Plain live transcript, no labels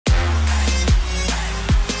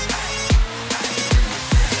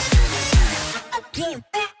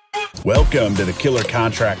Welcome to the Killer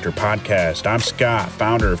Contractor Podcast. I'm Scott,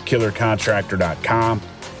 founder of KillerContractor.com,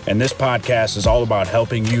 and this podcast is all about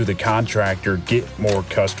helping you, the contractor, get more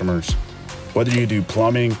customers. Whether you do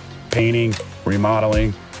plumbing, painting,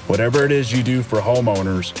 remodeling, whatever it is you do for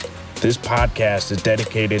homeowners, this podcast is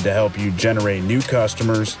dedicated to help you generate new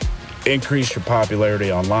customers, increase your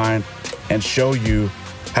popularity online, and show you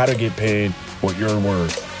how to get paid what you're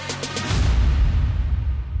worth.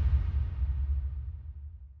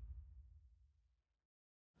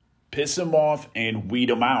 Piss them off and weed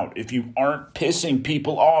them out. If you aren't pissing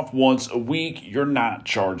people off once a week, you're not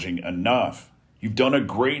charging enough. You've done a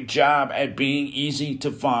great job at being easy to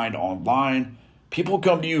find online. People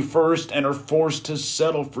come to you first and are forced to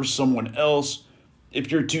settle for someone else if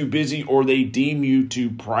you're too busy or they deem you too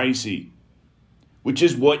pricey, which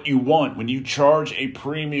is what you want when you charge a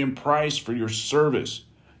premium price for your service.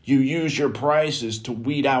 You use your prices to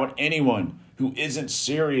weed out anyone who isn't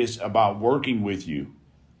serious about working with you.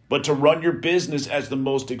 But to run your business as the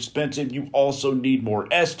most expensive, you also need more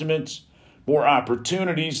estimates, more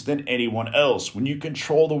opportunities than anyone else when you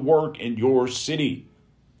control the work in your city.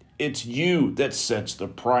 It's you that sets the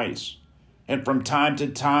price. And from time to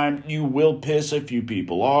time, you will piss a few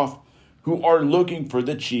people off who are looking for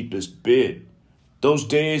the cheapest bid. Those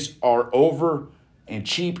days are over, and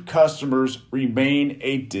cheap customers remain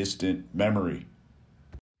a distant memory.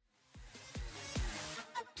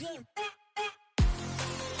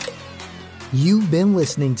 You've been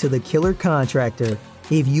listening to The Killer Contractor.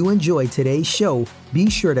 If you enjoyed today's show, be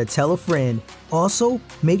sure to tell a friend. Also,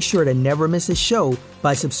 make sure to never miss a show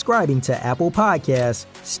by subscribing to Apple Podcasts,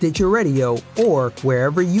 Stitcher Radio, or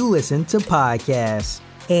wherever you listen to podcasts.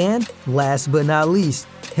 And last but not least,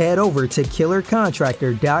 head over to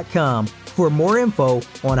KillerContractor.com for more info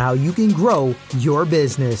on how you can grow your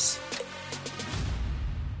business.